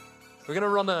We're going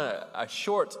to run a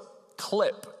short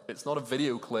clip. It's not a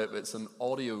video clip, it's an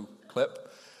audio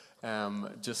clip.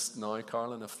 Just now,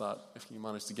 Carlin, if you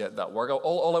manage to get that work.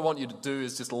 All I want you to do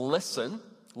is just listen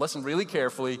really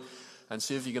carefully, and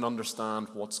see if you can understand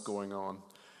what's going on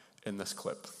in this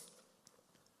clip.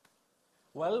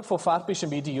 Wel, for farbish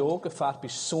yn byd i og, y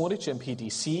farbish sonrich yn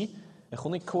PDC, y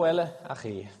chwnig cwele a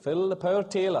chi, ffil y power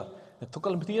tailor, y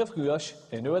twgal yn brif gwyos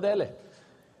yn ywedele.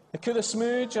 Y cwyd y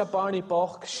smwyd a barni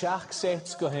boch, siach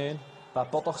sets go hen, fa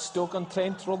bodoch stwg yn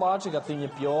trent rolagig a ddyn y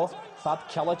bio, fab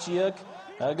calagiag,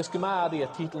 agos gymari a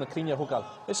titl na crinia hwgal,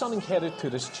 ys on yn cerid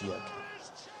tyrys giag.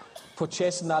 For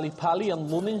ches yn ali pali yn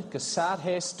lwni gysar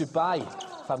hes Dubai,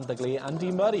 fam da gle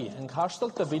Andy Murray yn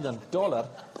carstal $1 billion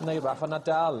yn ei Rafa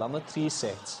Nadal am y 3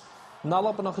 sets.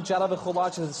 Nalop yn o'ch jaraf y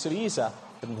chwlaj yn Syriza,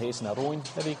 yn hes na rwy'n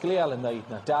yr ei gleal yn ei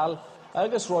Nadal,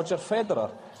 agos Roger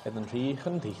Federer yn rhych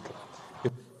yn teitl.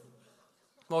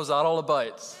 What was that all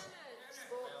about?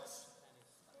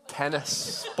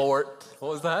 Tennis, sport. What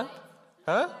was that?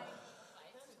 Huh?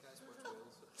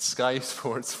 Sky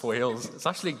Sports Wales. It's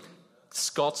actually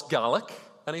Scots Gaelic.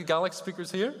 Any Gaelic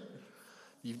speakers here?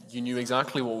 You knew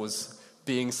exactly what was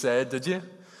being said, did you?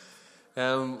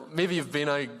 Maybe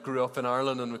I grew up in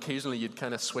Ireland, and occasionally you'd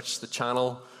kind of switch the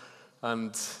channel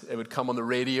and it would come on the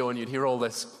radio and you'd hear all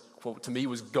this, what to me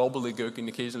was gobbledygook, and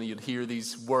occasionally you'd hear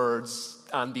these words,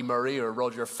 Andy Murray or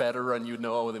Roger Federer, and you'd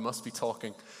know, oh, they must be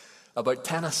talking about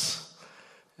tennis.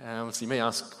 So you may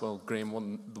ask, well, Graham, what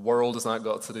in the world has that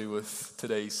got to do with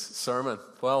today's sermon?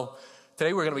 Well,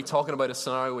 today we're going to be talking about a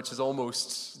scenario which is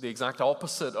almost the exact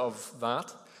opposite of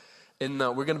that, in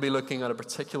that we're going to be looking at a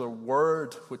particular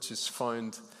word which is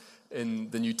found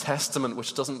in the New Testament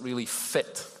which doesn't really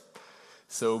fit.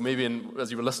 So maybe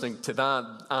as you were listening to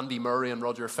that, Andy Murray and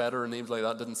Roger Federer, names like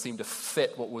that didn't seem to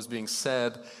fit what was being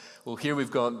said. Well, here we've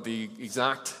got the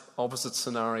exact opposite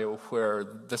scenario where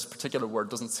this particular word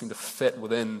doesn't seem to fit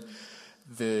within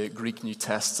the Greek New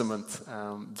Testament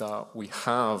that we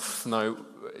have. Now,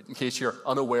 in case you're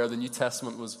unaware, the New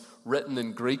Testament was written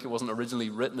in Greek. It wasn't originally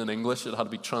written in English. It had to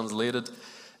be translated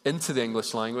into the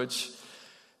English language.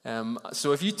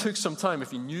 So if you took some time,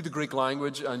 if you knew the Greek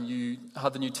language and you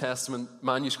had the New Testament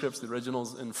manuscripts, the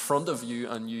originals in front of you,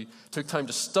 and you took time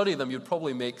to study them, you'd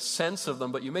probably make sense of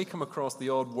them, but you may come across the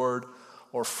odd word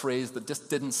or phrase that just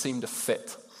didn't seem to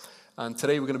fit. And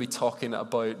today we're going to be talking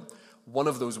about one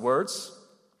of those words.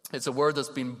 It's a word that's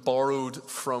been borrowed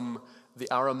from the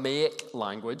Aramaic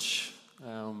language,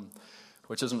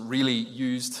 which isn't really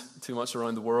used too much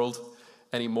around the world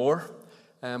anymore.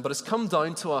 But it's come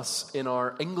down to us in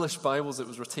our English Bibles. It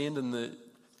was retained in the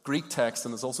Greek text,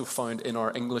 and it's also found in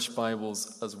our English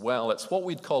Bibles as well. It's what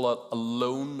we'd call a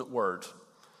loan word.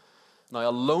 Now,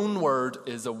 a loan word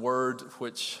is a word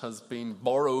which has been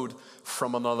borrowed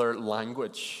from another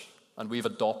language, and we've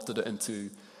adopted it into,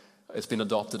 it's been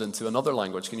adopted into another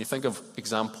language. Can you think of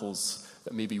examples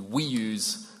that maybe we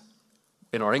use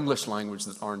in our English language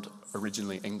that aren't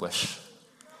originally English?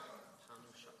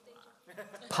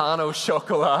 Pan au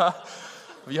chocolat.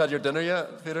 Have you had your dinner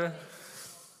yet, Peter?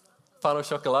 Pan au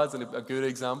chocolat is a good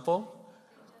example.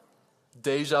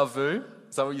 Déjà vu.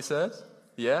 Is that what you said?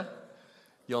 Yeah?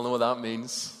 You all know what that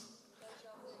means.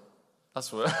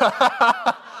 That's what...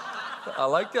 I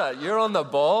like that. You're on the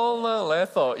ball now. I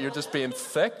thought you're just being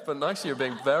thick, but actually you're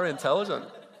being very intelligent.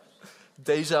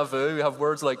 Déjà vu. We have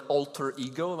words like alter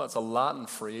ego. That's a Latin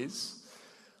phrase.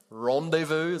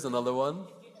 Rendezvous is another one.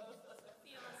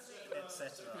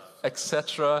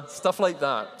 Etc. Stuff like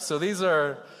that. So these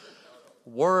are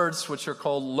words which are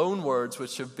called loan words,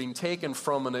 which have been taken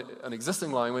from an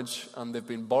existing language and they've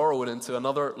been borrowed into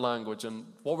another language. And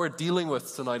what we're dealing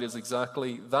with tonight is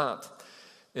exactly that.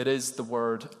 It is the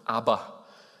word Abba.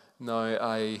 Now,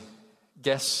 I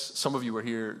guess some of you were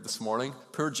here this morning.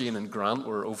 Poor Jane and Grant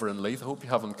were over in Leith. I hope you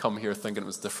haven't come here thinking it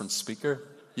was a different speaker.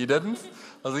 You didn't?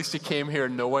 At least you came here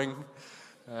knowing.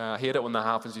 I hate it when that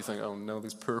happens. You think, oh no,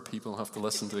 these poor people have to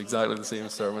listen to exactly the same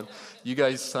sermon. You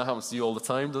guys, that happens to you all the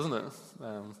time, doesn't it?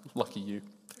 Lucky you.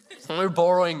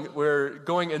 We're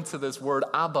going into this word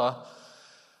Abba,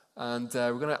 and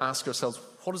we're going to ask ourselves,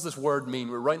 what does this word mean?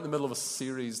 We're right in the middle of a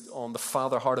series on the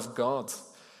Father, Heart of God.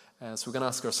 So we're going to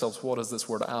ask ourselves, what has this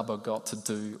word Abba got to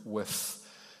do with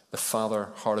the Father,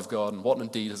 Heart of God? And what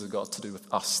indeed has it got to do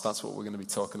with us? That's what we're going to be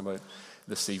talking about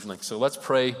this evening. So let's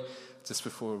pray just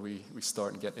before we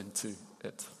start and get into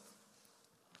it.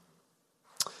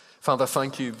 Father,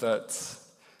 thank you that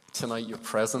tonight you're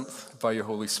present by your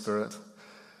Holy Spirit.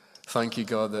 Thank you,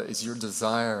 God, that it's your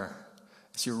desire,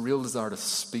 it's your real desire to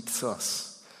speak to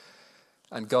us.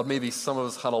 And God, maybe some of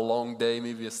us had a long day,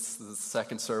 maybe it's the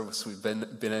second service we've been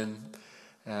in.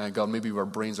 God, maybe our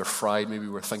brains are fried. Maybe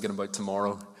we're thinking about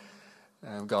tomorrow.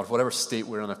 God, whatever state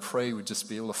we're in, I pray we'd just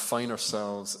be able to find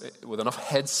ourselves with enough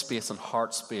head space and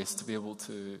heart space to be able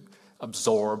to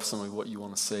absorb some of what you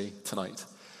want to say tonight.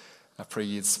 I pray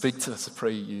you'd speak to us. I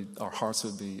pray our hearts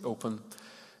would be open.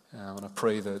 And I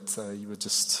pray that you would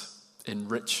just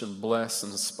enrich and bless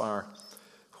and inspire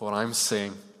what I'm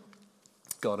saying,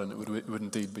 God, and it would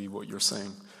indeed be what you're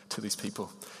saying to these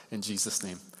people. In Jesus'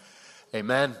 name,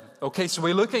 amen. Okay, so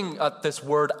we're looking at this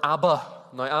word Abba.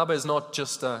 Now, Abba is not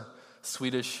just a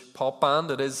Swedish pop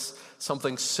band. It is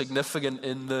something significant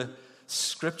in the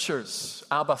Scriptures.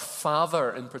 Abba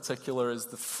Father, in particular, is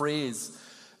the phrase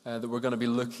that we're going to be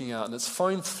looking at. And it's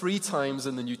found 3 times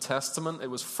in the New Testament. It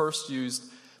was first used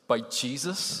by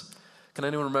Jesus. Can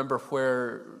anyone remember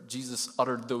where Jesus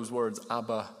uttered those words,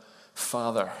 Abba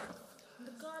Father? In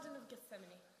the Garden of Gethsemane.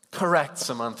 Correct,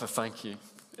 Samantha, thank you.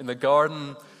 In the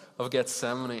Garden of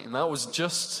Gethsemane. And that was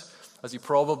just, as you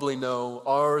probably know,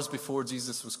 hours before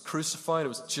Jesus was crucified. It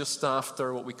was just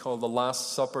after what we call the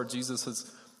Last Supper. Jesus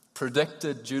has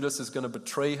predicted Judas is going to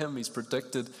betray him. He's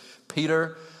predicted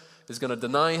Peter is going to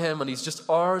deny him. And he's just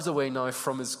hours away now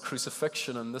from his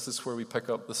crucifixion. And this is where we pick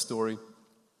up the story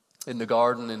in the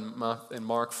garden in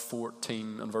Mark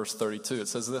 14 and verse 32. It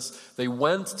says this: they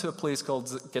went to a place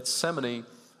called Gethsemane,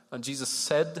 and Jesus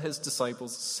said to his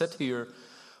disciples, "Sit here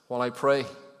while I pray."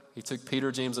 He took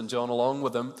Peter, James, and John along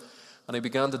with him, and he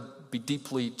began to be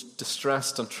deeply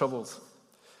distressed and troubled.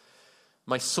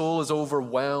 "My soul is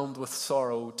overwhelmed with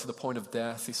sorrow to the point of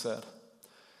death," he said.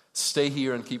 "Stay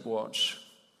here and keep watch."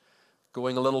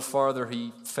 Going a little farther,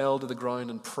 he fell to the ground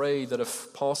and prayed that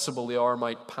if possible the hour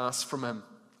might pass from him.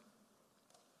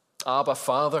 "Abba,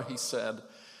 Father," he said,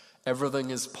 "everything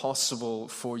is possible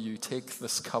for you. Take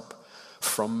this cup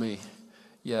from me,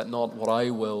 yet not what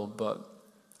I will, but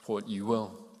what you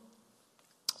will."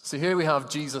 So here we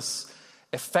have Jesus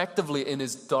effectively in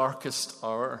his darkest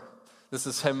hour. This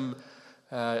is him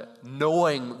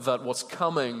knowing that what's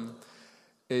coming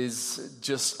is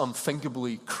just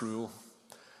unthinkably cruel.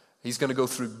 He's going to go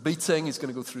through beating, he's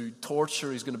going to go through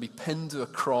torture, he's going to be pinned to a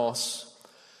cross.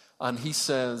 And he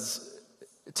says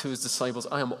to his disciples,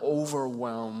 "I am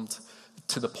overwhelmed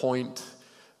to the point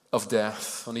of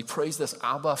death." And he prays this,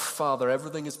 "Abba, Father,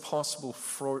 everything is possible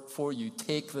for you.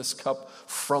 Take this cup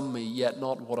from me, yet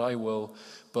not what I will,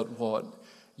 but what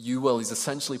you will." He's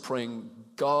essentially praying,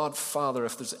 "God, Father,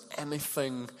 if there's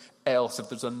anything else, if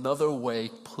there's another way,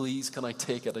 please can I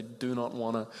take it? I do not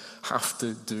want to have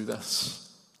to do this."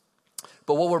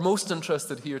 But what we're most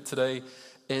interested here today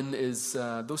in is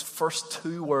those first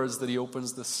 2 words that he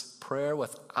opens this prayer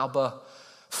with, Abba,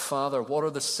 Father. What are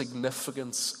the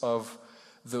significance of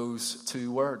those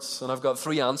 2 words? And I've got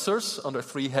 3 answers under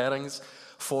 3 headings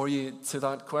for you to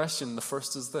that question. The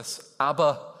first is this: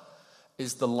 Abba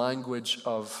is the language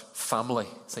of family.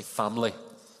 Say family.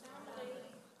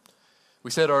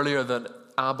 We said earlier that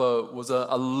Abba was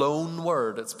a loan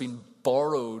word. It's been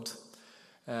borrowed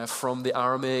from the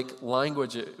Aramaic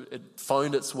language. It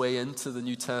found its way into the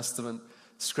New Testament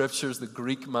Scriptures, the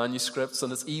Greek manuscripts,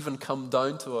 and it's even come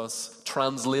down to us,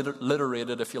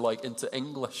 transliterated, if you like, into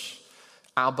English.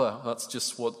 Abba, that's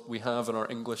just what we have in our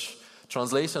English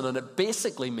translation, and it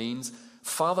basically means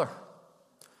Father.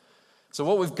 So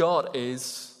what we've got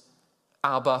is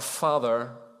Abba,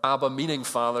 Father, Abba meaning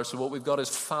Father, so what we've got is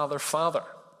Father, Father.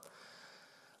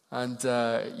 And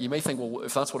you may think, well,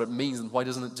 if that's what it means, then why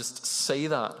doesn't it just say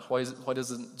that? Why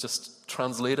doesn't it just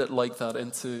translate it like that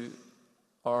into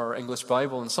our English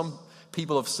Bible? And some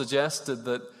people have suggested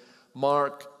that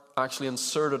Mark actually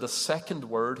inserted a second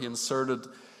word. He inserted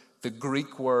the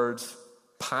Greek word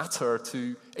pater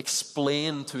to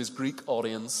explain to his Greek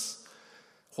audience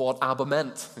what Abba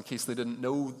meant. In case they didn't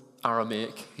know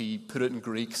Aramaic, he put it in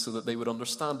Greek so that they would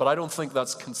understand. But I don't think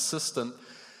that's consistent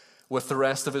with the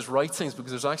rest of his writings,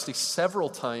 because there's actually several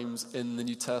times in the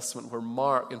New Testament where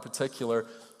Mark, in particular,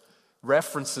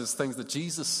 references things that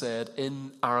Jesus said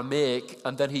in Aramaic,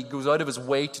 and then he goes out of his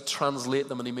way to translate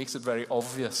them, and he makes it very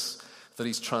obvious that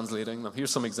he's translating them.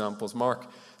 Here's some examples. Mark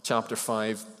chapter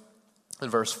 5 and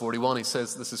verse 41, he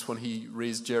says, this is when he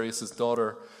raised Jairus'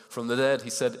 daughter from the dead. He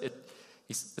said, it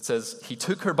says, he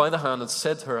took her by the hand and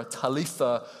said to her,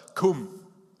 Talitha cum.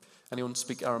 Anyone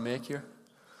speak Aramaic here?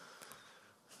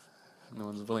 No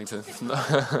one's willing to.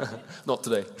 Not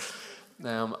today.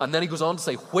 And then he goes on to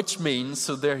say, which means,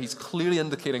 so there he's clearly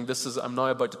indicating this is, I'm now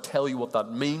about to tell you what that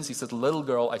means. He says, little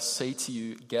girl, I say to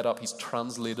you, get up. He's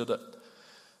translated it.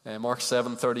 Mark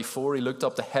 7:34, he looked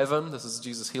up to heaven. This is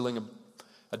Jesus healing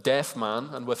a deaf man,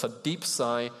 and with a deep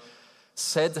sigh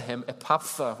said to him,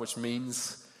 Ephphatha, which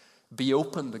means be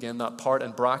opened. Again, that part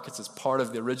in brackets is part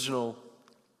of the original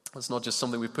It's not just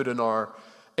something we put in our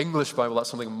English Bible, that's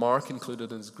something Mark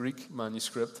included in his Greek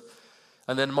manuscript.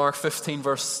 And then Mark 15,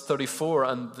 verse 34,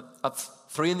 and at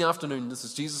 3 p.m, this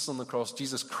is Jesus on the cross,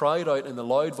 Jesus cried out in a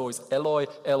loud voice, Eloi,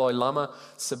 Eloi, lama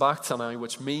sabachthani,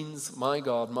 which means, my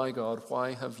God,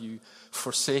 why have you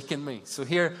forsaken me? So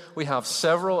here we have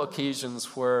several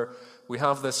occasions where we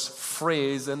have this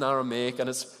phrase in Aramaic,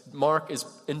 and Mark is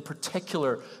in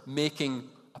particular making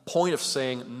a point of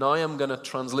saying, now I'm going to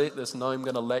translate this, now I'm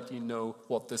going to let you know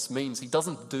what this means. He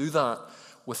doesn't do that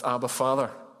with Abba Father.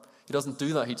 He doesn't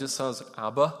do that. He just says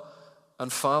Abba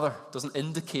and Father. Doesn't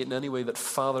indicate in any way that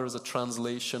Father is a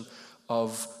translation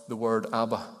of the word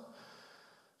Abba.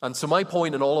 And so my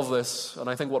point in all of this, and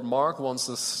I think what Mark wants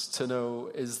us to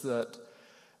know, is that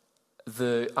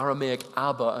the Aramaic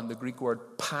Abba and the Greek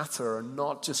word pater are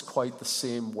not just quite the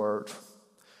same word.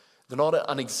 They're not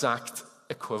an exact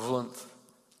equivalent.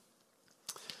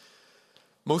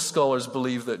 Most scholars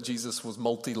believe that Jesus was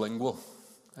multilingual,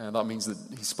 and that means that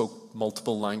he spoke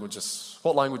multiple languages.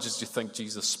 What languages do you think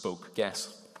Jesus spoke?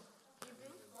 Guess.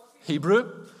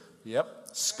 Hebrew? Yep.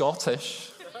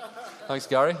 Scottish. Thanks,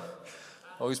 Gary.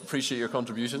 Always appreciate your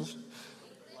contributions.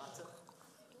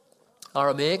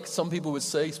 Aramaic, some people would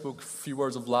say he spoke a few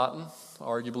words of Latin.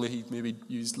 Arguably, he maybe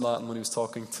used Latin when he was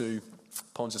talking to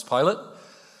Pontius Pilate.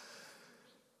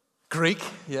 Greek,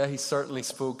 yeah, he certainly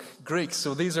spoke Greek.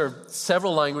 So these are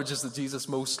several languages that Jesus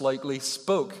most likely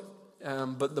spoke.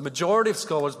 But the majority of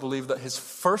scholars believe that his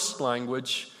first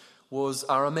language was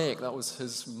Aramaic. That was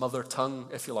his mother tongue,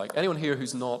 if you like. Anyone here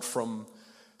who's not from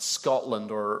Scotland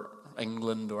or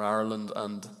England or Ireland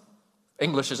and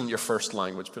English isn't your first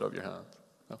language, put up your hand.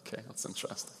 Okay, that's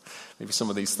interesting. Maybe some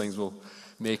of these things will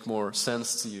make more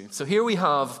sense to you. So here we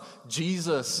have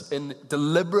Jesus in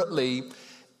deliberately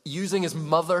using his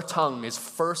mother tongue, his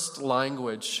first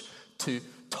language, to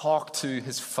talk to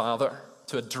his Father,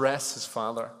 to address his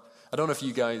Father. I don't know if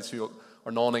you guys who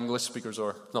are non-English speakers,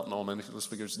 or not non-English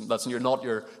speakers, that's not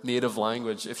your native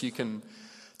language, if you can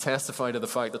testify to the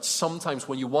fact that sometimes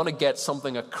when you want to get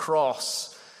something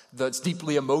across that's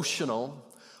deeply emotional,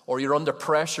 or you're under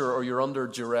pressure, or you're under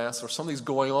duress, or something's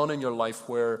going on in your life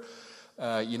where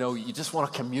you just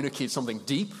want to communicate something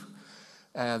deep,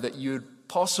 that you'd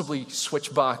possibly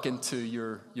switch back into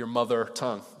your mother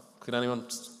tongue. Could anyone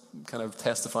kind of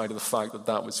testify to the fact that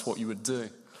that was what you would do?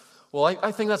 Well,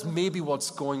 I think that's maybe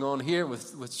what's going on here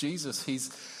with Jesus. He's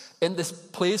in this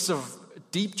place of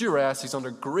deep duress. He's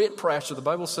under great pressure. The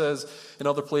Bible says in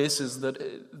other places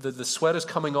that the sweat is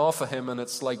coming off of him and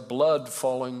it's like blood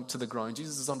falling to the ground.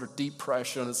 Jesus is under deep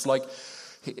pressure, and it's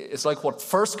like what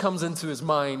first comes into his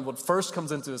mind, what first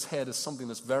comes into his head is something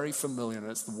that's very familiar,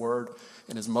 and it's the word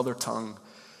in his mother tongue,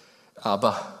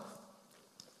 Abba.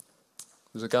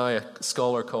 There's a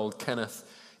scholar called Kenneth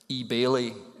E.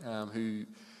 Bailey, who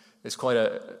is quite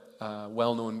a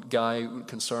well-known guy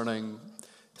concerning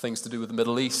things to do with the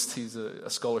Middle East. He's a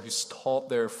scholar who's taught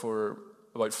there for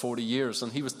about 40 years,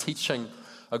 and he was teaching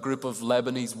a group of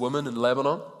Lebanese women in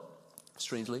Lebanon,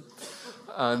 strangely,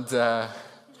 and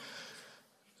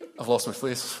I've lost my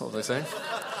place, what was I saying?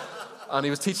 And he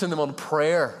was teaching them on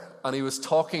prayer, and he was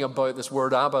talking about this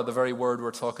word Abba, the very word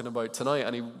we're talking about tonight,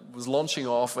 and he was launching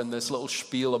off in this little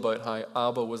spiel about how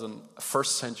Abba was a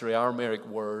first century Aramaic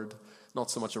word, not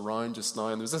so much around just now,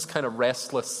 and there was this kind of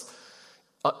restless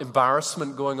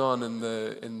embarrassment going on in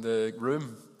the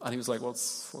room, and he was like,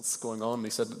 what's going on? And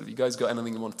he said, have you guys got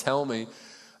anything you want to tell me?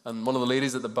 And one of the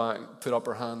ladies at the back put up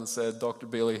her hand and said, Dr.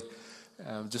 Bailey,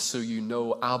 just so you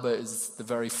know, Abba is the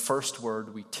very first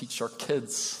word we teach our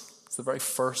kids. It's the very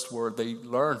first word they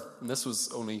learn, and this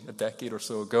was only a decade or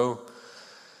so ago.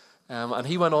 And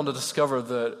he went on to discover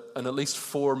that in at least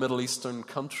 4 Middle Eastern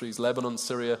countries, Lebanon,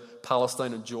 Syria,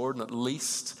 Palestine, and Jordan, at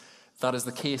least, that is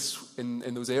the case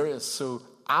in those areas. So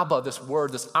Abba, this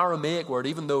word, this Aramaic word,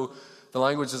 even though the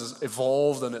language has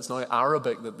evolved and it's now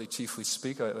Arabic that they chiefly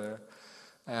speak out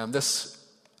there, this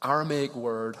Aramaic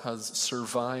word has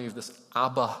survived. This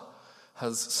Abba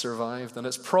has survived. And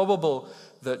it's probable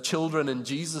that children in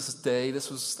Jesus' day, this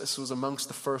was amongst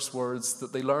the first words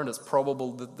that they learned. It's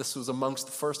probable that this was amongst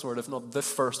the first word, if not the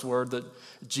first word that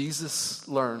Jesus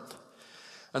learned.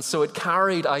 And so it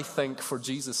carried, I think, for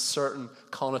Jesus certain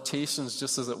connotations,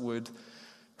 just as it would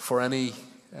for any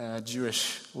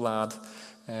Jewish lad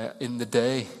in the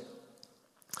day.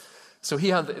 So he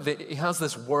has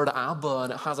this word Abba,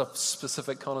 and it has a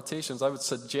specific connotations. I would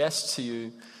suggest to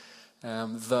you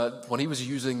that when he was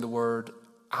using the word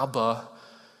Abba,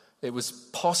 it was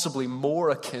possibly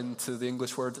more akin to the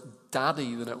English word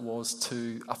daddy than it was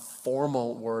to a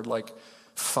formal word like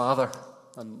father.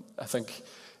 And I think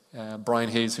Brian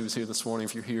Hayes, who was here this morning,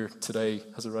 if you're here today,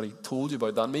 has already told you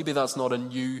about that. Maybe that's not a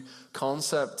new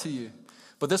concept to you.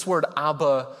 But this word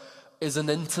Abba is an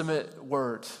intimate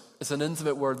word. It's an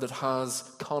intimate word that has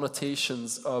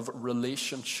connotations of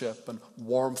relationship and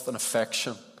warmth and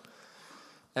affection.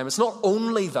 It's not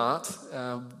only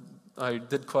that. I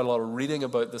did quite a lot of reading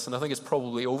about this, and I think it's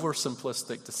probably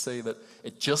oversimplistic to say that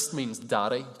it just means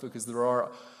daddy, because there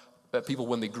are people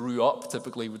when they grew up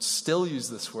typically would still use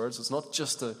this word. So it's not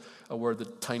just a word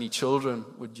that tiny children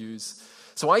would use.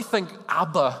 So I think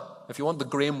Abba, if you want the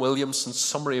Graham Williamson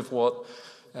summary of what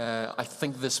I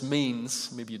think this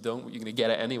means, maybe you don't, you're going to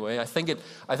get it anyway. I think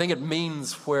it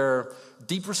means where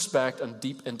deep respect and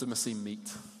deep intimacy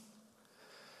meet.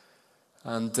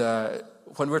 And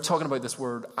when we're talking about this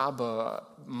word Abba,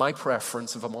 my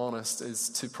preference, if I'm honest, is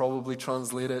to probably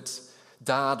translate it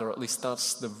dad, or at least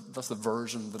that's the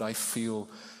version that I feel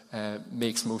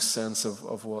makes most sense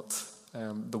of what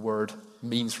the word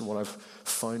means from what I've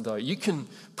found out. You can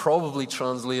probably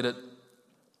translate it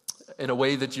in a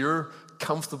way that you're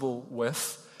comfortable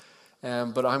with,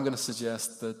 but I'm going to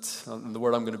suggest that the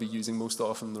word I'm going to be using most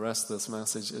often in the rest of this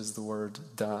message is the word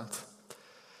dad.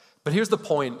 But here's the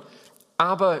point.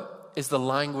 Abba is the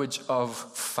language of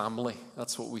family.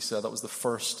 That's what we said. That was the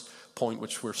first point,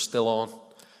 which we're still on.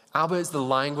 Abba is the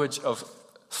language of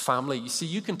family. You see,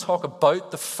 you can talk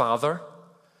about the Father.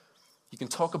 You can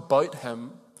talk about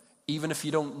him even if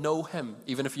you don't know him,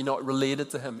 even if you're not related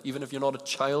to him, even if you're not a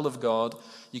child of God.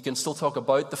 You can still talk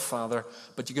about the Father,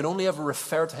 but you can only ever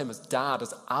refer to him as dad,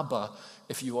 as Abba,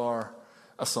 if you are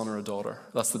a son or a daughter.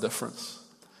 That's the difference.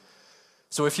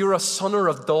 So if you're a son or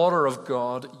a daughter of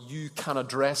God, you can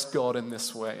address God in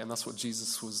this way. And that's what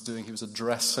Jesus was doing. He was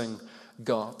addressing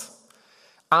God.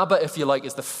 Abba, if you like,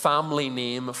 is the family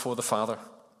name for the Father.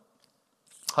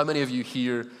 How many of you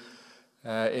here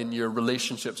in your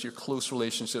relationships, your close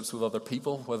relationships with other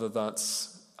people, whether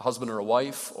that's a husband or a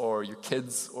wife or your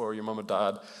kids or your mom or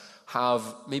dad, have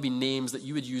maybe names that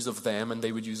you would use of them and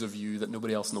they would use of you that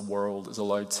nobody else in the world is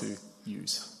allowed to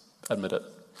use? Admit it.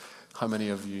 How many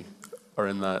of you are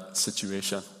in that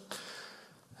situation?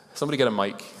 Somebody get a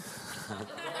mic.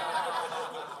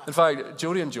 In fact,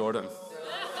 Jody and Jordan,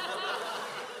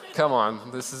 come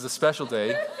on, this is a special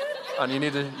day, and you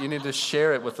need to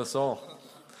share it with us all.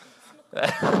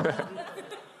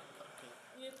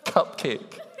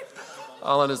 Cupcake.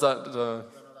 Alan, is that?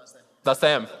 That's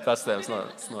them. That's them.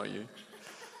 It's not you.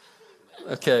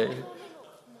 Okay.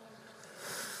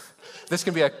 This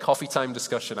can be a coffee time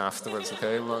discussion afterwards.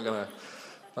 Okay, we're not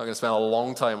gonna spend a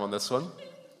long time on this one,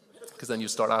 because then you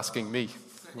start asking me,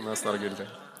 and that's not a good thing.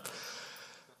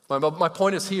 My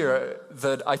point is here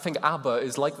that I think Abba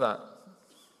is like that.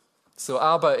 So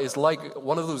Abba is like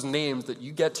one of those names that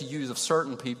you get to use of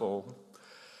certain people,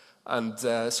 and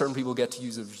certain people get to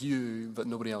use of you, but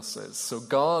nobody else is. So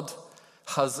God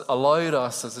has allowed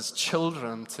us as his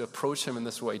children to approach him in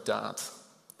this way, Dad.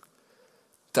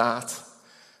 Dad.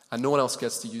 And no one else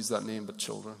gets to use that name but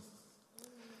children.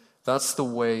 That's the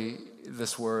way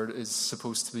this word is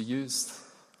supposed to be used.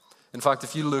 In fact,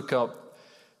 if you look up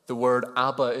the word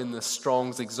Abba in the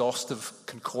Strong's Exhaustive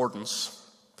Concordance,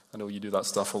 I know you do that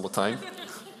stuff all the time,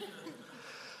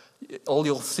 all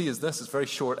you'll see is this. It's a very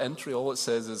short entry. All it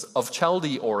says is, of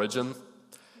Chaldee origin,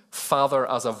 father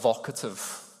as a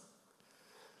vocative.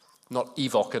 Not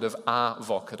evocative, a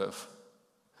vocative.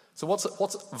 So what's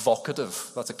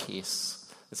vocative? That's a case.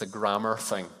 It's a grammar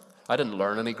thing. I didn't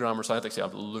learn any grammar, so I had to actually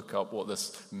have to look up what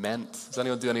this meant. Does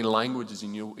anyone do any languages?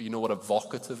 You know what a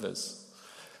vocative is?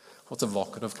 What's a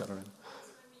vocative, Catherine?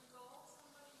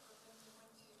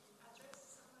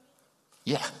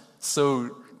 Yeah.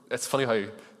 So it's funny how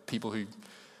people who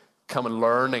come and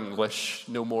learn English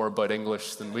know more about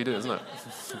English than we do, isn't it?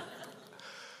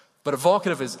 But a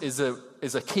vocative is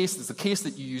a case. It's a case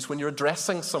that you use when you're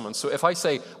addressing someone. So if I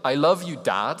say, I love you,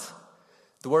 Dad,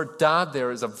 the word dad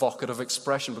there is a vocative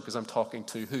expression because I'm talking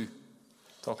to who?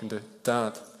 Talking to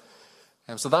Dad.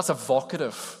 So that's a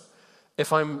vocative.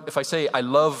 If I say I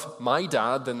love my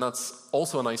dad, then that's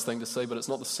also a nice thing to say, but it's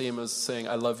not the same as saying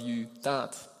I love you,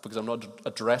 Dad, because I'm not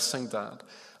addressing Dad.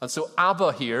 And so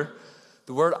Abba here,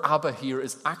 the word Abba here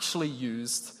is actually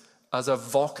used as a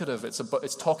vocative.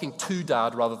 It's talking to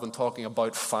Dad rather than talking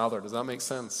about Father. Does that make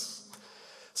sense?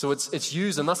 So it's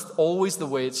used, and that's always the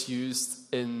way it's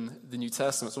used in the New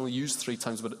Testament. It's only used 3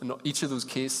 times, but in each of those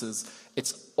cases,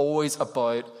 it's always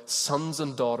about sons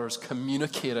and daughters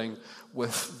communicating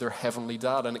with their heavenly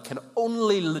Dad, and it can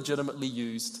only legitimately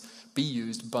be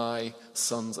used by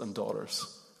sons and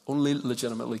daughters. Only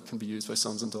legitimately can be used by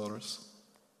sons and daughters.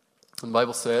 And the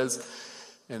Bible says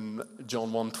in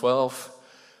John 1:12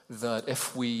 that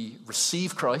if we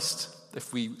receive Christ,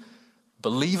 if we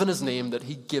believe in his name, that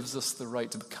he gives us the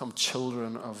right to become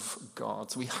children of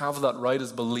God. So we have that right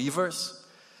as believers.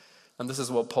 And this is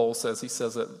what Paul says. He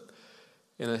says it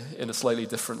in a slightly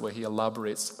different way. He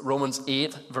elaborates. Romans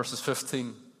 8, verses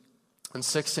 15 and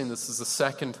 16. This is the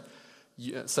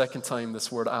second time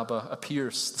this word Abba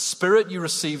appears. The Spirit you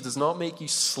received does not make you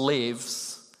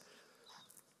slaves.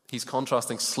 He's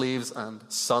contrasting slaves and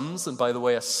sons. And by the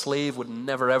way, a slave would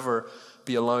never ever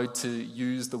be allowed to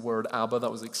use the word Abba.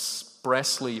 That was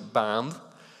expressly banned.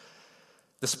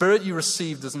 The Spirit you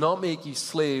received does not make you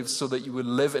slaves so that you would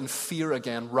live in fear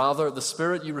again. Rather, the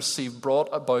Spirit you received brought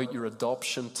about your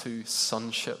adoption to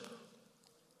sonship.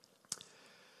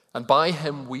 And by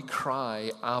him we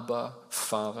cry, Abba,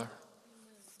 Father.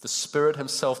 The Spirit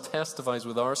himself testifies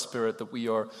with our spirit that we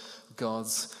are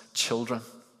God's children.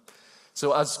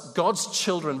 So as God's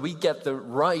children, we get the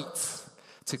right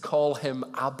to call him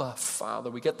Abba, Father.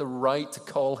 We get the right to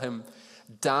call him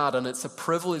Dad, and it's a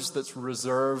privilege that's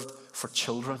reserved for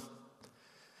children.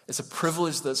 It's a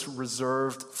privilege that's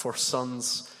reserved for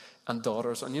sons and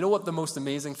daughters. And you know what the most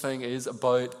amazing thing is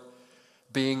about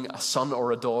being a son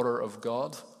or a daughter of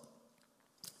God?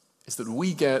 Is that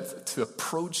we get to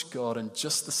approach God in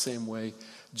just the same way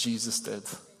Jesus did.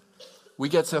 We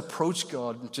get to approach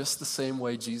God in just the same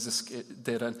way Jesus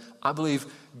did. And I believe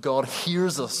God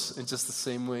hears us in just the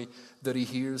same way that he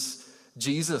hears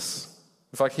Jesus.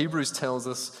 In fact, Hebrews tells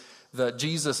us that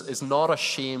Jesus is not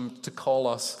ashamed to call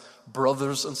us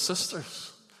brothers and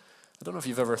sisters. I don't know if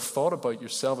you've ever thought about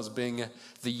yourself as being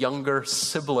the younger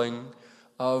sibling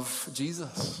of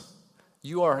Jesus.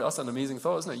 That's an amazing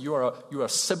thought, isn't it? You are a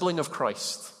sibling of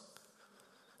Christ.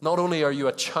 Not only are you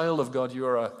a child of God, you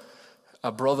are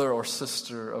a brother or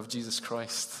sister of Jesus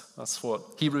Christ. That's what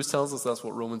Hebrews tells us. That's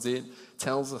what Romans 8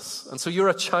 tells us. And so you're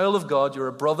a child of God. You're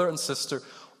a brother and sister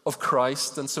of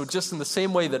Christ. And so just in the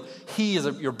same way that he is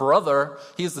your brother,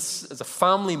 he is as a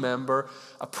family member,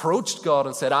 approached God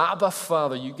and said, Abba,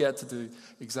 Father, you get to do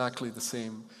exactly the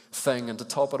same thing. And to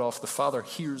top it off, the Father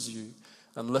hears you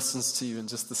and listens to you in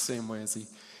just the same way as he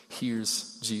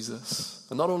hears Jesus.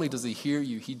 And not only does he hear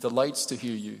you, he delights to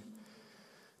hear you.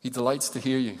 He delights to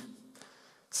hear you.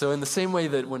 So in the same way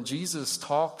that when Jesus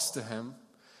talks to him,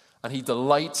 and he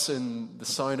delights in the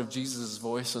sound of Jesus'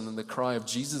 voice and in the cry of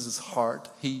Jesus' heart,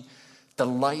 he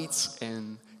delights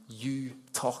in you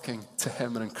talking to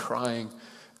him and in crying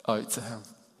out to him.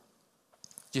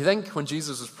 Do you think when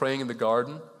Jesus was praying in the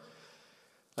garden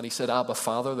and he said, Abba,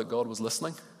 Father, that God was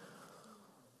listening?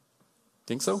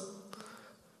 Think so?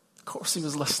 Of course he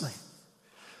was listening.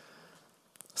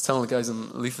 I was telling the guys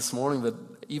in Leith this morning that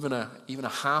even a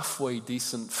halfway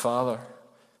decent father,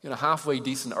 a halfway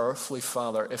decent earthly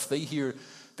father, if they hear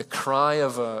the cry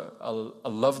of a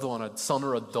loved one, a son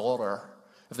or a daughter,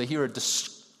 if they hear a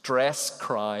distress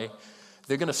cry,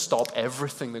 they're going to stop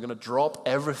everything. They're going to drop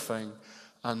everything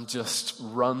and just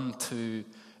run to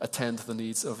attend to the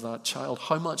needs of that child.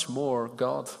 How much more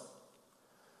God?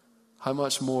 How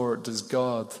much more does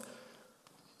God,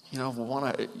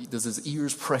 does his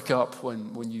ears prick up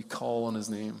when you call on his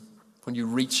name, when you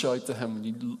reach out to him,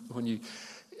 when you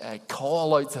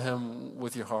call out to him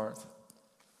with your heart?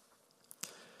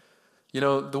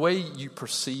 The way you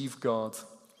perceive God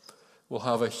will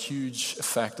have a huge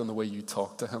effect on the way you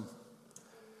talk to him.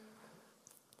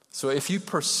 So if you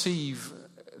perceive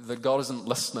that God isn't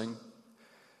listening,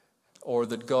 or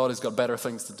that God has got better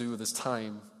things to do with his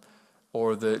time,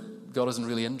 or that God isn't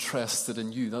really interested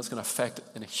in you, that's going to affect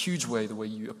in a huge way the way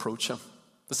you approach him.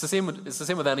 It's the same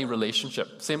with any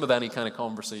relationship, same with any kind of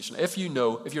conversation. If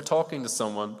you're talking to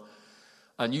someone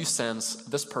and you sense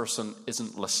this person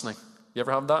isn't listening, you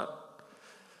ever have that?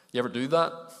 You ever do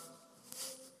that?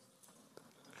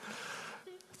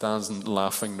 Dan's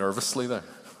laughing nervously there.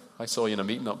 I saw you in a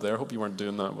meeting up there. I hope you weren't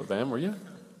doing that with them, were you?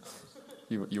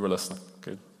 You were listening.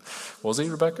 Good. Was he,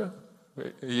 Rebecca?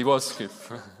 He was. Good.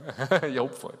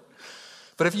 Hopefully.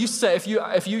 But if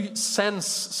you sense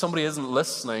somebody isn't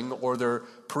listening, or they're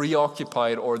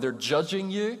preoccupied, or they're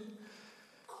judging you,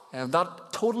 and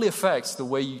that totally affects the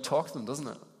way you talk to them, doesn't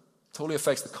it? Totally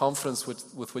affects the confidence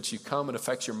with which you come. It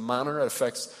affects your manner. It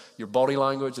affects your body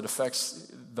language. It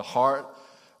affects the heart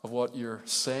of what you're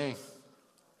saying.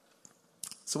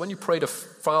 So when you pray to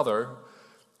Father,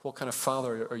 what kind of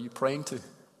Father are you praying to?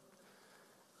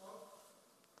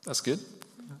 That's good.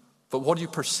 But what do you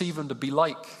perceive him to be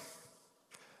like?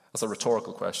 That's a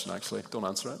rhetorical question, actually. Don't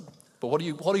answer it. But what do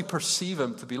you perceive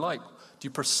him to be like? Do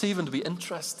you perceive him to be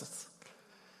interested?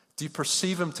 Do you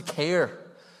perceive him to care?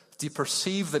 Do you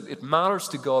perceive that it matters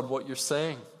to God what you're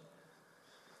saying?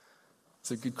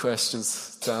 These are good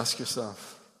questions to ask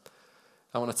yourself.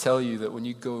 I want to tell you that when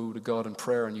you go to God in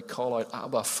prayer and you call out,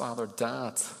 Abba, Father,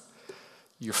 Dad,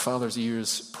 your Father's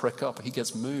ears prick up. He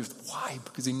gets moved. Why?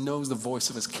 Because he knows the voice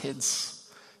of his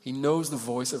kids. He knows the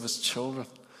voice of his children.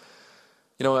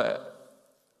 You know,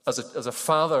 as a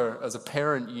father, as a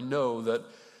parent, you know that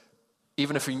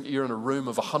even if you're in a room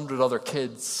of 100 other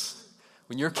kids,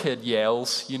 when your kid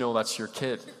yells, you know that's your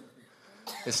kid.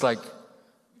 It's like,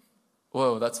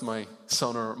 whoa, that's my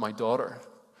son or my daughter.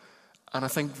 And I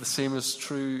think the same is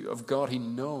true of God. He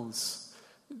knows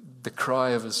the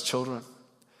cry of his children.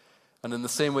 And in the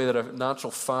same way that a natural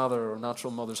father or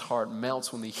natural mother's heart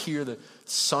melts when they hear the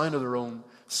sound of their own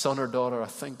son or daughter, I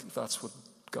think that's what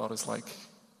God is like.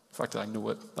 In fact, I know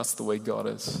it. That's the way God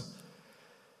is.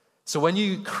 So when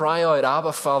you cry out,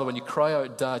 Abba, Father, when you cry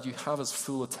out, Dad, you have his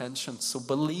full attention. So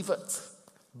believe it.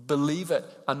 Believe it.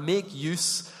 And make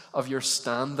use of your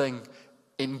standing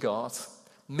in God.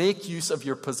 Make use of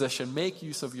your position. Make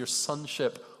use of your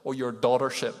sonship or your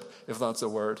daughtership, if that's a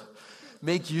word.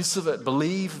 Make use of it.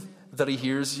 Believe that he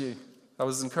hears you. I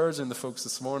was encouraging the folks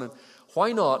this morning.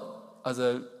 Why not, as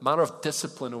a matter of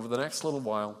discipline over the next little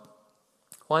while,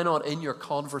 why not in your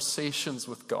conversations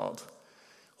with God,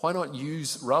 why not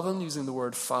use, rather than using the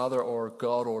word Father or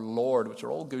God or Lord, which are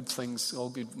all good things, all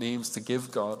good names to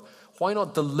give God, why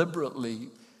not deliberately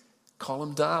call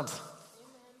him Dad?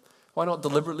 Why not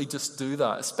deliberately just do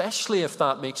that? Especially if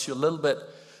that makes you a little bit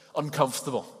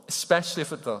uncomfortable. Especially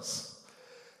if it does.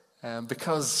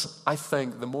 Because I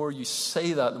think the more you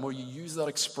say that, the more you use that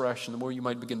expression, the more you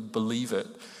might begin to believe it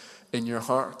in your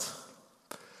heart.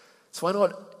 So why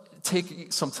not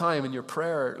take some time in your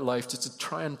prayer life just to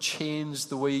try and change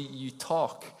the way you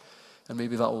talk? And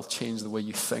maybe that will change the way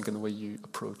you think and the way you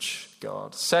approach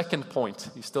God. Second point,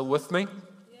 you still with me?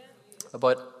 Yeah.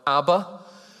 About Abba.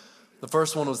 The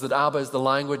first one was that Abba is the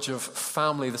language of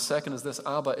family. The second is this: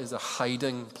 Abba is a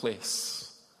hiding place.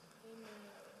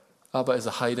 Abba is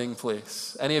a hiding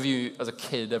place. Any of you as a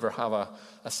kid ever have a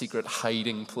secret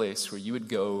hiding place where you would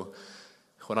go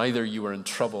when either you were in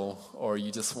trouble or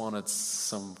you just wanted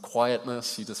some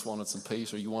quietness, you just wanted some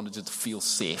peace, or you wanted to feel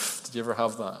safe? Did you ever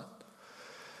have that?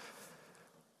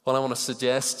 Well, I want to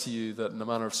suggest to you that in a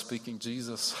manner of speaking,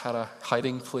 Jesus had a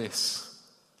hiding place.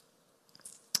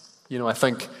 You know, I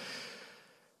think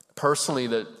personally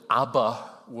that Abba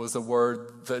was a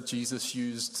word that Jesus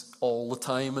used all the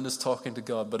time in his talking to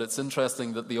God. But it's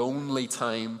interesting that the only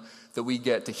time that we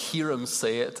get to hear him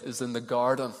say it is in the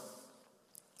garden.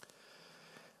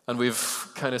 And we've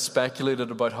kind of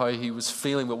speculated about how he was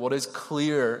feeling. But what is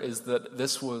clear is that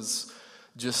this was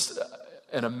just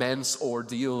an immense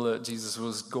ordeal that Jesus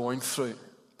was going through.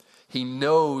 He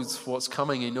knows what's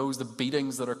coming. He knows the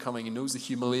beatings that are coming. He knows the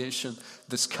humiliation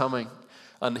that's coming.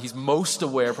 And he's most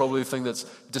aware, probably the thing that's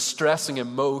distressing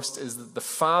him most, is that the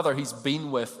Father he's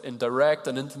been with in direct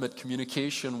and intimate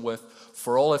communication with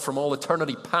from all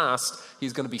eternity past,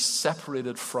 he's going to be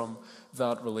separated from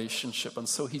that relationship. And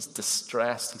so he's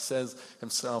distressed. He says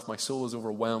himself, my soul is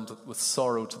overwhelmed with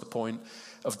sorrow to the point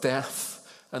of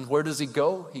death. And where does he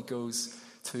go? He goes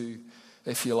to,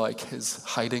 if you like, his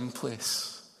hiding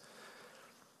place.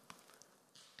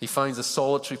 He finds a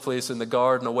solitary place in the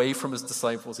garden away from his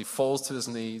disciples. He falls to his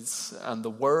knees, and the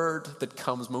word that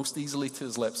comes most easily to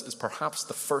his lips is perhaps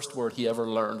the first word he ever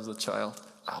learned as a child: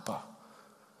 Abba.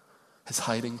 His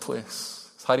hiding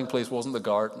place. His hiding place wasn't the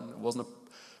garden. It wasn't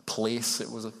a place. It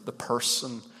was the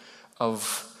person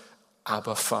of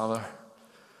Abba Father.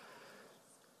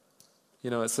 You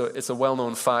know, it's a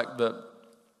well-known fact that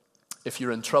if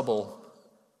you're in trouble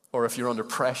or if you're under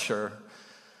pressure,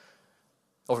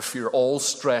 or if you're all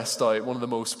stressed out, one of the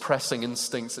most pressing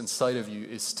instincts inside of you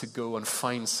is to go and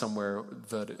find somewhere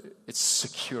that it's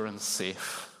secure and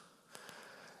safe.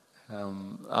 I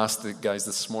asked the guys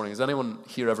this morning, has anyone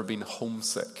here ever been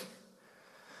homesick?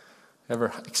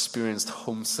 Ever experienced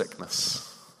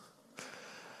homesickness?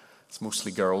 It's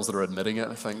mostly girls that are admitting it.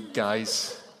 I think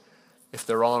guys, if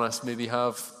they're honest, maybe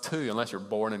have too, unless you're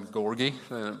born in Gorgie.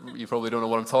 You probably don't know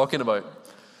what I'm talking about.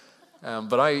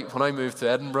 But when I moved to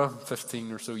Edinburgh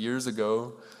 15 or so years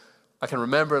ago, I can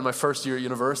remember in my first year at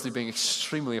university being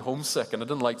extremely homesick, and I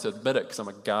didn't like to admit it because I'm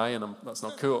a guy and that's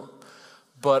not cool.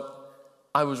 But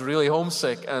I was really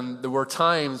homesick, and there were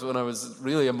times when I was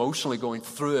really emotionally going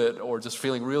through it or just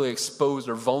feeling really exposed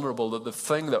or vulnerable that the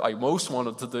thing that I most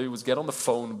wanted to do was get on the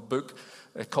phone,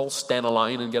 call Stena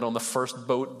Line and get on the first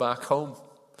boat back home.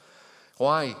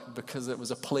 Why? Because it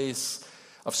was a place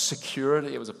of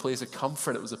security, it was a place of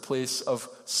comfort, it was a place of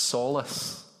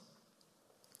solace.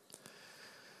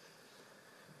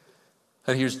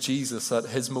 And here's Jesus at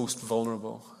his most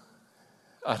vulnerable,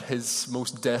 at his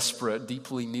most desperate,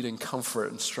 deeply needing comfort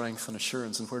and strength and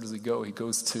assurance. And where does he go? He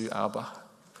goes to Abba.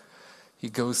 He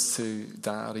goes to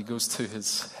Dad. He goes to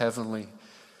his heavenly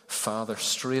Father,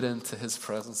 straight into his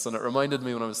presence. And it reminded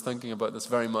me when I was thinking about this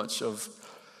very much of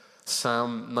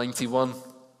Psalm 91.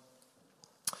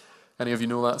 Any of you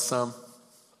know that psalm?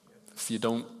 If you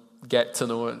don't get to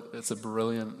know it, it's a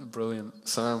brilliant, brilliant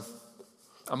psalm.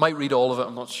 I might read all of it.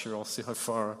 I'm not sure. I'll see how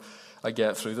far I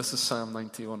get through. This is Psalm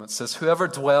 91. It says, "Whoever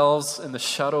dwells in the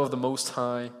shadow of the Most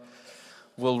High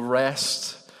will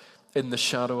rest in the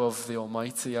shadow of the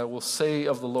Almighty. I will say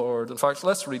of the Lord." In fact,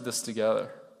 let's read this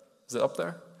together. Is it up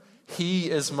there? "He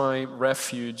is my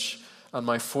refuge and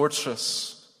my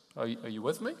fortress." Are you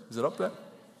with me? Is it up there?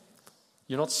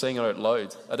 You're not saying it out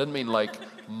loud. I didn't mean like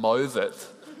mouth it.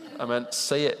 I meant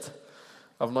say it.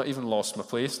 I've not even lost my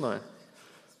place now.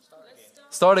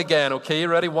 Start again, okay?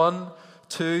 Ready? 1,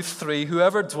 2, 3.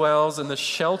 "Whoever dwells in the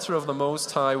shelter of the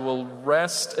Most High will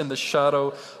rest in the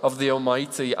shadow of the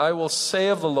Almighty. I will say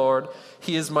of the Lord,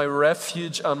 He is my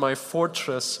refuge and my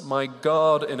fortress, my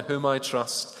God in whom I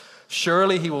trust.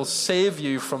 Surely He will save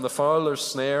you from the fowler's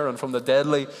snare and from the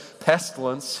deadly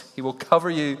pestilence. He will cover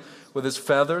you with His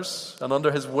feathers, and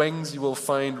under His wings you will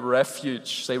find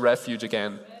refuge." Say refuge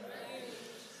again.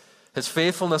 "His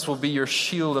faithfulness will be your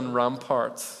shield and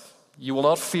rampart. You will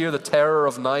not fear the terror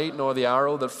of night, nor the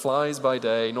arrow that flies by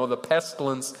day, nor the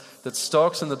pestilence that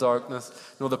stalks in the darkness,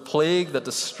 nor the plague that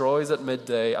destroys at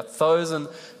midday. 1,000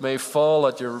 may fall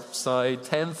at your side,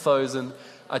 10,000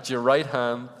 at your right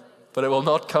hand, but it will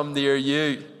not come near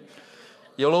you.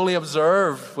 You'll only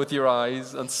observe with your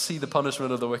eyes and see the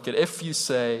punishment of the wicked. If you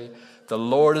say, 'The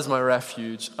Lord is my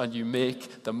refuge,' and you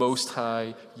make the Most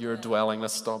High your dwelling."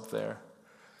 Let's stop there.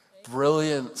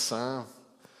 Brilliant psalm.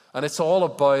 And it's all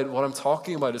about what I'm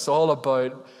talking about. It's all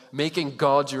about making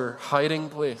God your hiding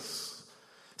place.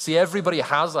 See, everybody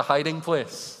has a hiding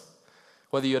place.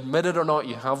 Whether you admit it or not,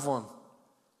 you have one.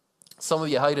 Some of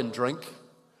you hide in drink.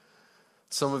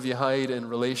 Some of you hide in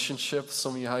relationships.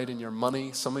 Some of you hide in your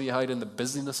money. Some of you hide in the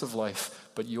busyness of life.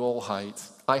 But you all hide.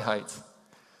 I hide.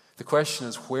 The question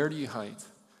is, where do you hide?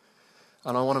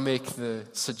 And I want to make the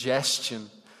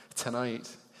suggestion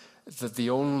tonight that the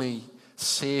only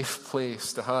safe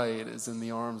place to hide is in the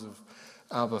arms of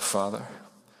Abba Father.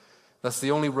 That's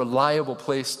the only reliable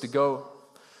place to go.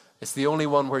 It's the only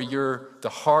one where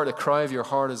the cry of your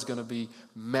heart is going to be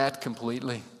met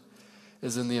completely,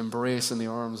 is in the embrace, in the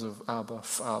arms of Abba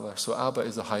Father. So Abba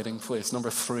is a hiding place.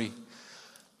 Number 3,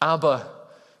 Abba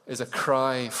is a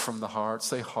cry from the heart.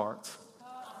 Say heart.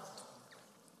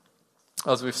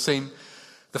 As we've seen,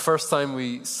 the first time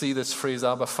we see this phrase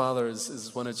Abba Father is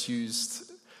when it's used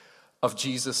of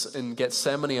Jesus in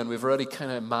Gethsemane, and we've already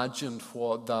kind of imagined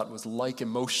what that was like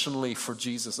emotionally for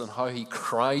Jesus and how he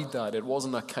cried that. It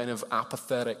wasn't a kind of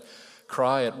apathetic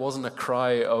cry. It wasn't a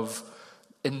cry of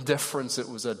indifference. It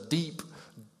was a deep,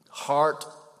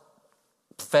 heartfelt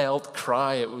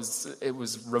cry. It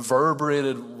was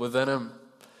reverberated within him.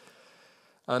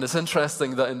 And it's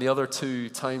interesting that in the other 2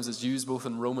 times it's used, both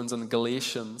in Romans and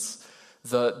Galatians,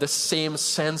 the same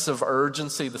sense of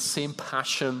urgency, the same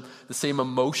passion, the same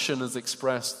emotion is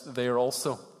expressed there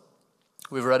also.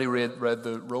 We've already read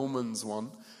the Romans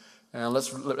one. And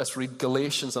let's read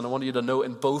Galatians. And I want you to note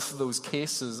in both of those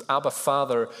cases, Abba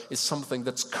Father is something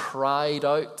that's cried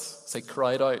out. Say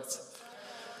cried out.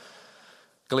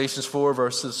 Galatians 4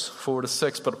 verses 4 to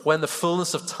 6. "But when the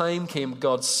fullness of time came,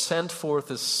 God sent forth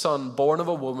His Son, born of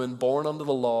a woman, born under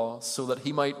the law, so that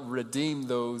He might redeem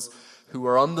those who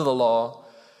were under the law,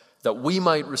 that we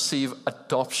might receive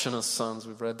adoption as sons."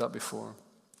 We've read that before.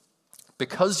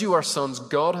 "Because you are sons,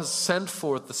 God has sent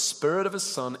forth the Spirit of His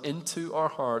Son into our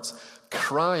hearts,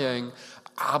 crying,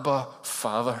 'Abba,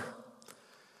 Father.'"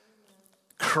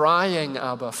 Crying,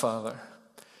 "Abba, Father."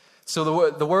 So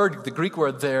the Greek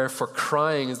word there for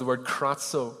crying is the word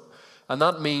kratzo. And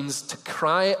that means to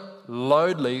cry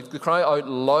out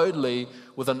loudly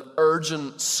with an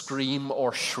urgent scream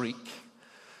or shriek.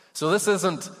 So this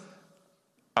isn't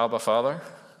Abba Father.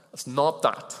 It's not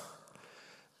that.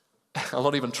 I'll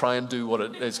not even try and do what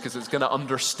it is because it's going to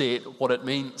understate what it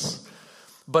means.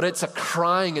 But it's a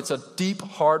crying, it's a deep,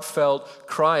 heartfelt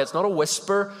cry. It's not a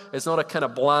whisper, it's not a kind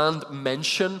of bland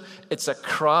mention. It's a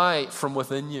cry from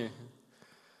within you.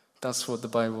 That's what the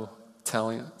Bible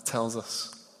tells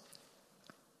us.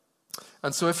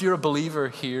 And so if you're a believer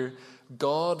here,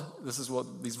 God, this is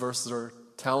what these verses are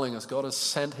telling us, God has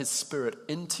sent His Spirit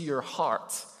into your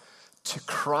heart to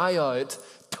cry out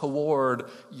toward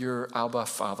your Abba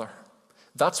Father.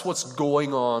 That's what's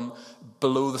going on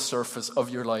below the surface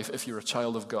of your life if you're a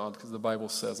child of God, because the Bible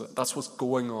says it. That's what's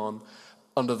going on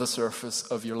under the surface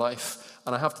of your life.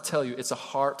 And I have to tell you, it's a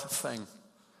heart thing.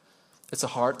 It's a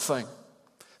heart thing.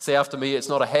 Say after me, it's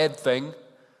not a head thing.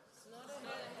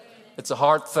 It's a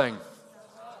heart thing.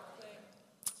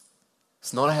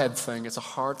 It's not a head thing, it's a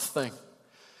heart thing.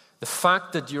 The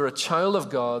fact that you're a child of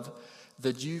God,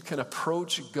 that you can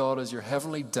approach God as your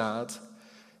heavenly dad,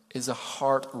 is a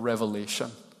heart revelation.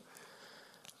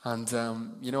 And,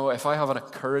 if I have an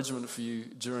encouragement for you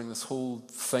during this whole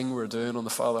thing we're doing on the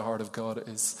Father Heart of God,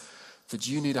 is that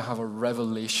you need to have a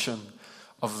revelation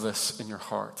of this in your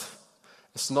heart.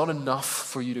 It's not enough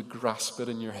for you to grasp it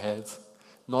in your head.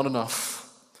 Not enough.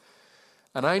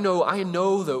 And I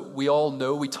know that we all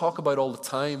know, we talk about all the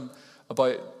time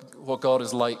about what God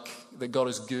is like, that God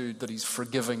is good, that He's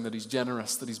forgiving, that He's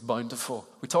generous, that He's bountiful.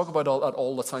 We talk about all that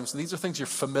all the time. So these are things you're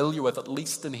familiar with, at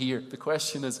least in here. The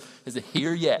question is it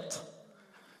here yet?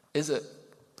 Is it?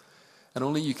 And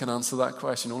only you can answer that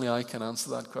question. Only I can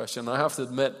answer that question. And I have to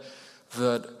admit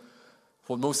that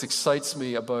what most excites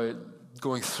me about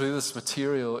going through this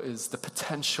material is the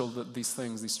potential that these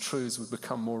things, these truths, would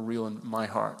become more real in my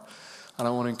heart. And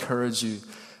I want to encourage you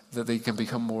that they can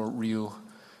become more real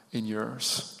in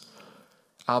yours.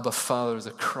 Abba Father is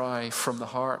a cry from the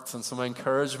heart. And so my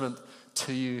encouragement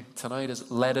to you tonight is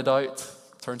let it out.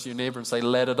 Turn to your neighbor and say,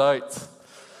 let it out.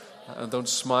 And don't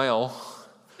smile.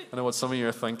 I know what some of you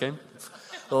are thinking.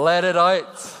 Let it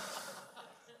out.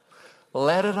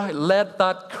 Let it out. Let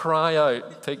that cry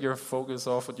out. Take your focus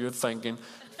off what you're thinking.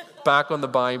 Back on the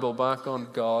Bible, back on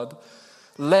God.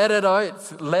 Let it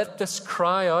out. Let this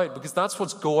cry out, because that's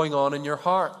what's going on in your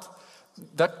heart.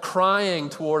 That crying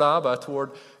toward Abba,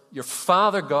 toward your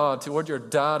Father God, toward your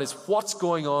dad, is what's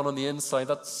going on the inside.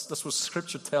 That's what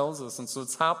Scripture tells us, and so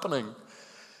it's happening.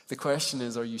 The question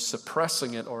is, are you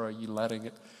suppressing it or are you letting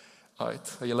it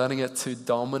out? Are you letting it to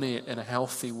dominate in a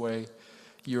healthy way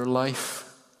your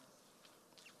life?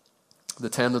 The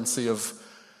tendency of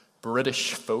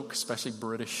British folk, especially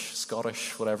British,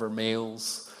 Scottish, whatever,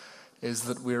 males, is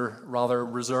that we're rather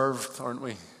reserved, aren't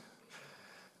we?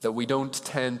 That we don't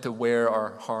tend to wear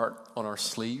our heart on our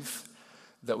sleeve,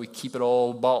 that we keep it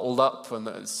all bottled up and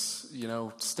that it's,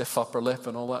 stiff upper lip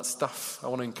and all that stuff. I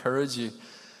want to encourage you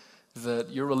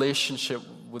that your relationship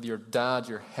with your dad,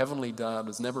 your heavenly dad,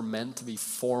 was never meant to be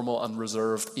formal and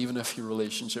reserved, even if your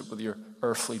relationship with your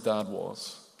earthly dad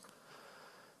was.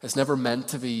 It's never meant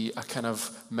to be a kind of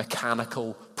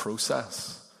mechanical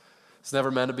process. It's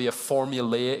never meant to be a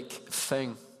formulaic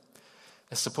thing.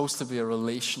 It's supposed to be a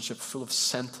relationship full of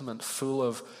sentiment, full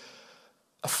of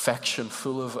affection,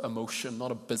 full of emotion, not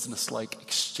a business-like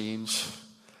exchange.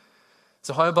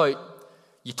 So how about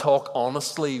you talk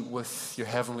honestly with your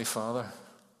Heavenly Father?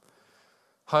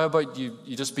 How about you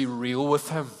just be real with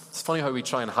Him? It's funny how we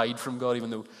try and hide from God, even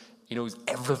though He knows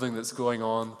everything that's going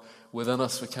on within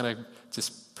us. We kind of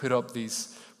just put up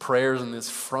these prayers and these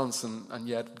fronts, and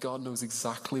yet God knows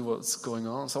exactly what's going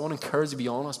on. So I want to encourage you to be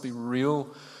honest, be real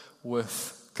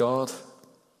with God.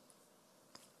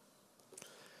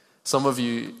 Some of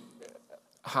you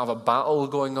have a battle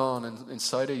going on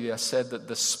inside of you. I said that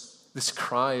this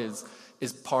cry is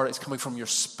coming from your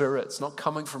spirit. It's not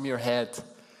coming from your head.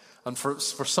 And for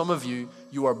some of you,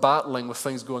 you are battling with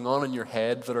things going on in your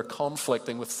head that are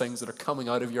conflicting with things that are coming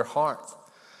out of your heart.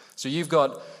 So you've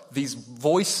got these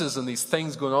voices and these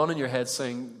things going on in your head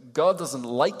saying, God doesn't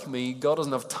like me, God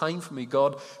doesn't have time for me,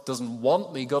 God doesn't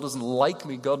want me, God doesn't like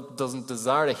me, God doesn't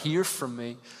desire to hear from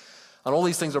me. And all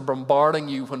these things are bombarding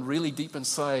you when really deep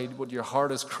inside what your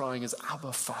heart is crying is,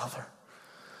 Abba, Father.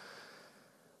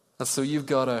 And so you've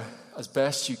got to, as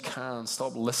best you can,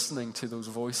 stop listening to those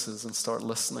voices and start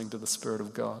listening to the Spirit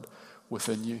of God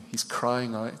within you. He's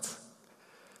crying out.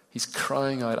 He's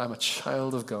crying out, I'm a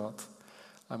child of God.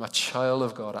 I'm a child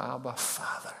of God. Abba,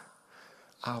 Father.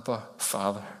 Abba,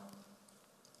 Father.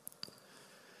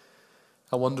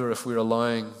 I wonder if we're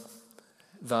allowing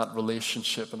that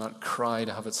relationship and that cry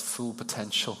to have its full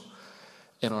potential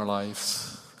in our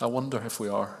lives. I wonder if we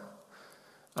are.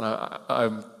 And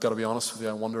I've got to be honest with you,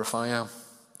 I wonder if I am.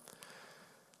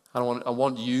 I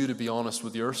want you to be honest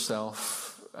with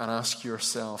yourself and ask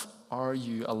yourself, are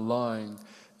you allowing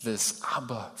this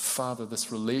Abba, Father,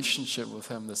 this relationship with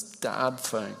Him, this dad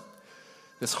thing,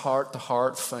 this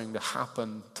heart-to-heart thing to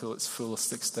happen to its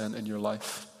fullest extent in your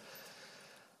life?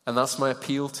 And that's my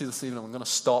appeal to you this evening. I'm going to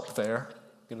stop there.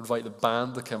 I'm going to invite the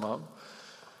band to come up.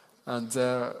 And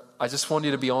I just want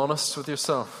you to be honest with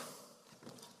yourself.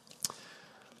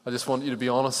 I just want you to be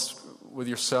honest with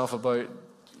yourself about,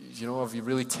 have you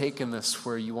really taken this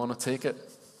where you want to take it?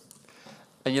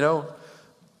 And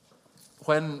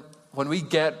when we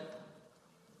get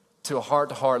to a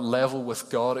heart-to-heart level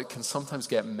with God, it can sometimes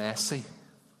get messy.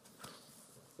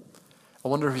 I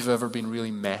wonder if you've ever been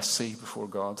really messy before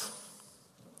God.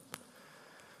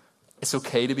 It's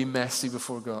okay to be messy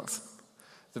before God.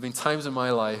 There have been times in my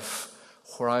life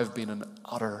where I've been an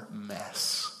utter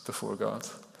mess before God.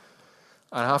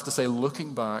 And I have to say,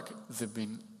 looking back, they've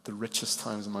been the richest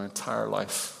times in my entire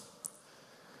life,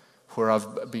 where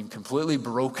I've been completely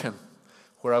broken,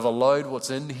 where I've allowed what's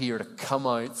in here to come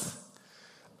out.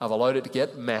 I've allowed it to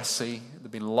get messy. There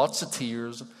have been lots of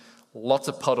tears, lots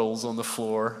of puddles on the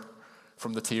floor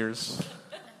from the tears.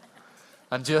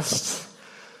 And just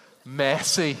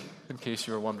messy, in case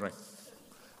you were wondering.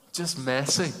 Just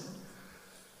messy.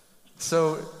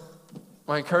 So,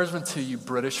 my encouragement to you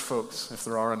British folks, if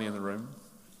there are any in the room,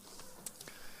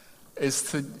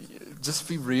 is to just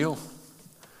be real.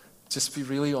 Just be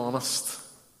really honest.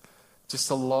 Just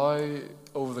allow,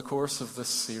 over the course of this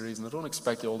series, and I don't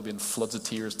expect you all to be in floods of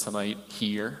tears tonight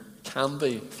here. Can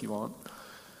be, if you want.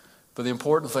 But the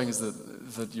important thing is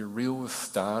that you're real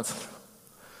with Dad.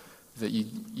 That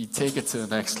you take it to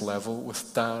the next level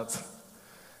with Dad.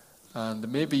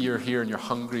 And maybe you're here and you're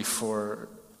hungry for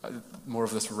more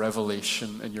of this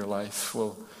revelation in your life.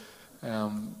 Well,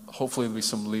 hopefully there'll be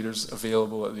some leaders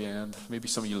available at the end. Maybe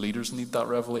some of you leaders need that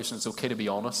revelation. It's okay to be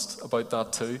honest about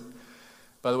that too.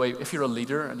 By the way, if you're a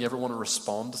leader and you ever want to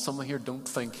respond to something here, don't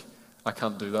think, I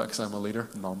can't do that because I'm a leader.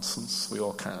 Nonsense. We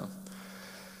all can.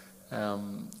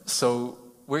 So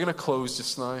we're going to close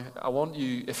just now. I want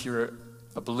you, if you're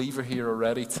a believer here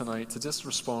already tonight, to just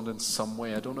respond in some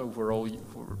way. I don't know where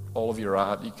all of you are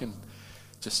at. You can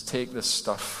just take this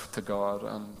stuff to God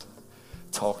and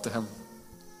talk to Him.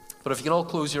 But if you can all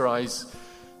close your eyes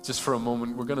just for a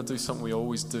moment, we're going to do something we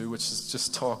always do, which is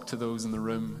just talk to those in the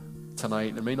room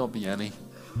tonight. There may not be any,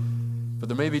 but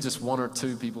there may be just one or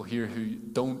two people here who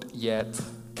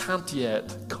can't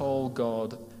yet call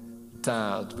God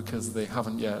Dad because they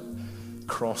haven't yet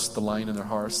crossed the line in their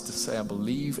hearts to say, I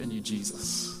believe in you,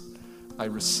 Jesus. I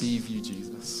receive you,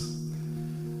 Jesus.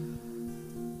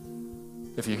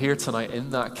 If you're here tonight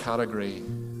in that category,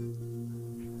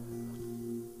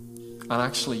 and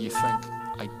actually you think,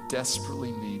 I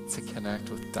desperately need to connect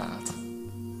with Dad,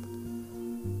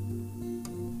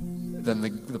 then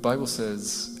the Bible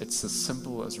says it's as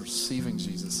simple as receiving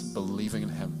Jesus, believing in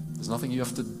Him. There's nothing you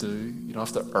have to do. You don't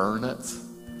have to earn it.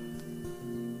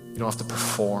 You don't have to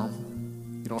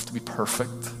perform. You don't have to be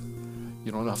perfect.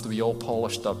 You don't have to be all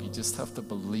polished up. You just have to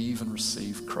believe and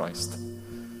receive Christ.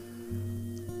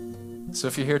 So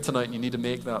if you're here tonight and you need to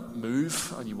make that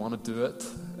move and you want to do it,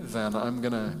 then I'm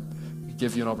going to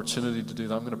give you an opportunity to do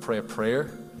that. I'm going to pray a prayer,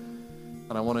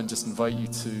 and I want to just invite you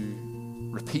to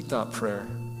repeat that prayer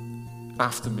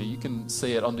after me. You can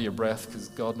say it under your breath because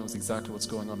God knows exactly what's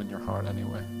going on in your heart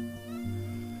anyway.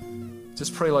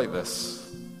 Just pray like this.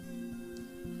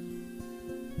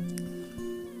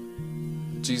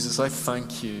 Jesus, I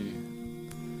thank you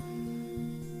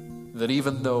that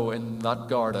even though in that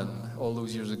garden all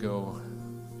those years ago,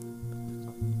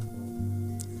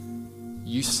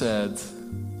 you said,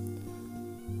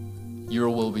 your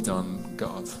will be done,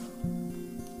 God.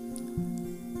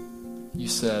 You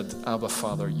said, Abba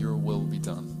Father, your will be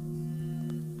done.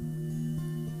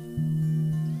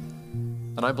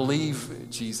 And I believe,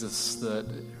 Jesus, that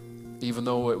even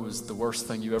though it was the worst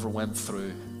thing you ever went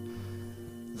through,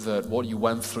 that what you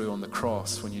went through on the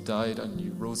cross when you died and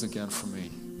you rose again for me,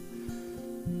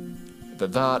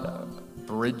 that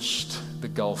bridged the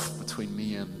gulf between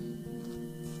me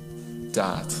and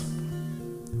Dad.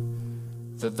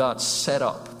 That set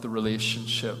up the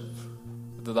relationship,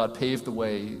 that paved the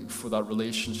way for that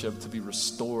relationship to be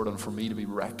restored and for me to be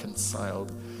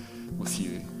reconciled with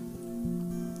you.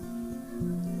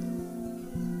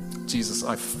 Jesus,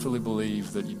 I fully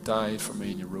believe that you died for me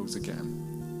and you rose again.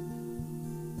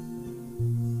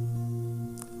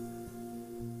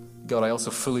 God, I also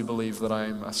fully believe that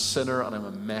I'm a sinner and I'm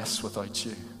a mess without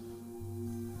you.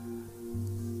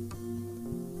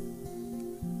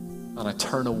 And I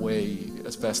turn away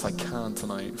as best I can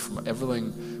tonight from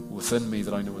everything within me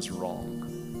that I know is wrong.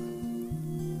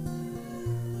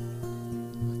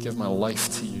 I give my life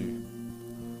to you.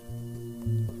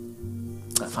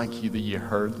 I thank you that you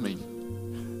heard me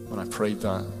when I prayed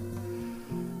that.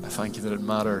 I thank you that it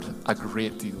mattered a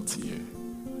great deal to you.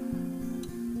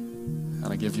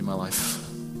 And I give you my life.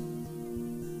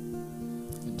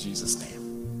 In Jesus' name.